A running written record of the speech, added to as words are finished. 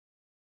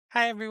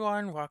Hi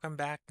everyone, welcome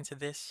back into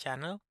this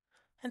channel.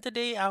 And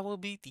today I will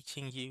be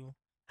teaching you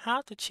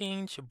how to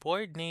change a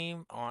board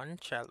name on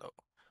Trello.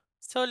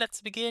 So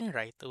let's begin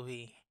right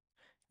away.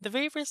 The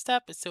very first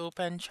step is to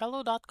open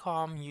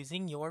Trello.com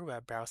using your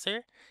web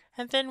browser,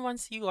 and then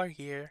once you are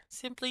here,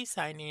 simply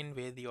sign in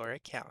with your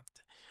account.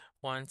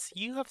 Once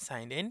you have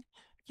signed in,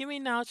 you may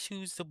now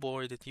choose the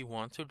board that you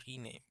want to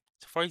rename.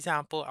 So for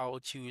example, I will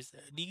choose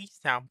the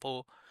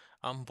sample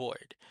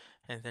board.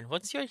 And then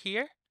once you're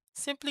here,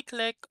 simply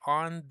click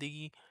on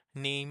the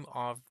name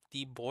of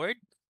the board,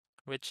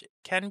 which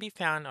can be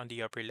found on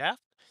the upper left,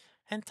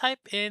 and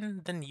type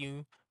in the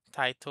new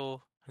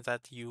title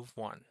that you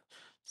want.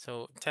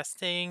 So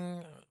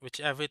testing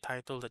whichever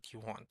title that you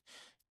want.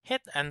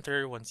 Hit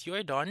enter once you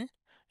are done,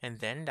 and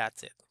then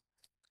that's it.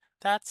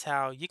 That's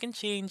how you can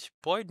change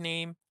board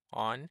name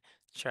on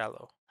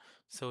Trello.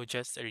 So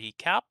just a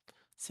recap,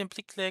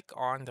 simply click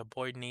on the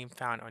board name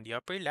found on the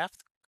upper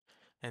left,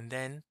 and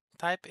then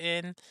type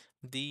in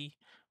the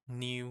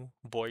new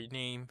board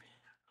name.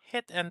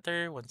 Hit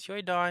enter once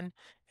you're done,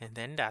 and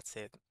then that's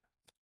it.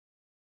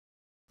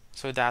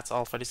 So that's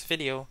all for this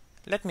video.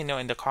 Let me know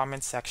in the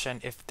comments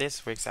section if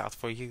this works out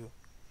for you.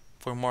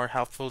 For more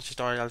helpful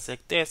tutorials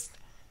like this,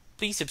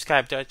 please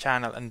subscribe to our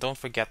channel and don't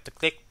forget to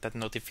click that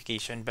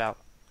notification bell.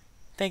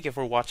 Thank you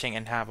for watching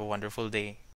and have a wonderful day.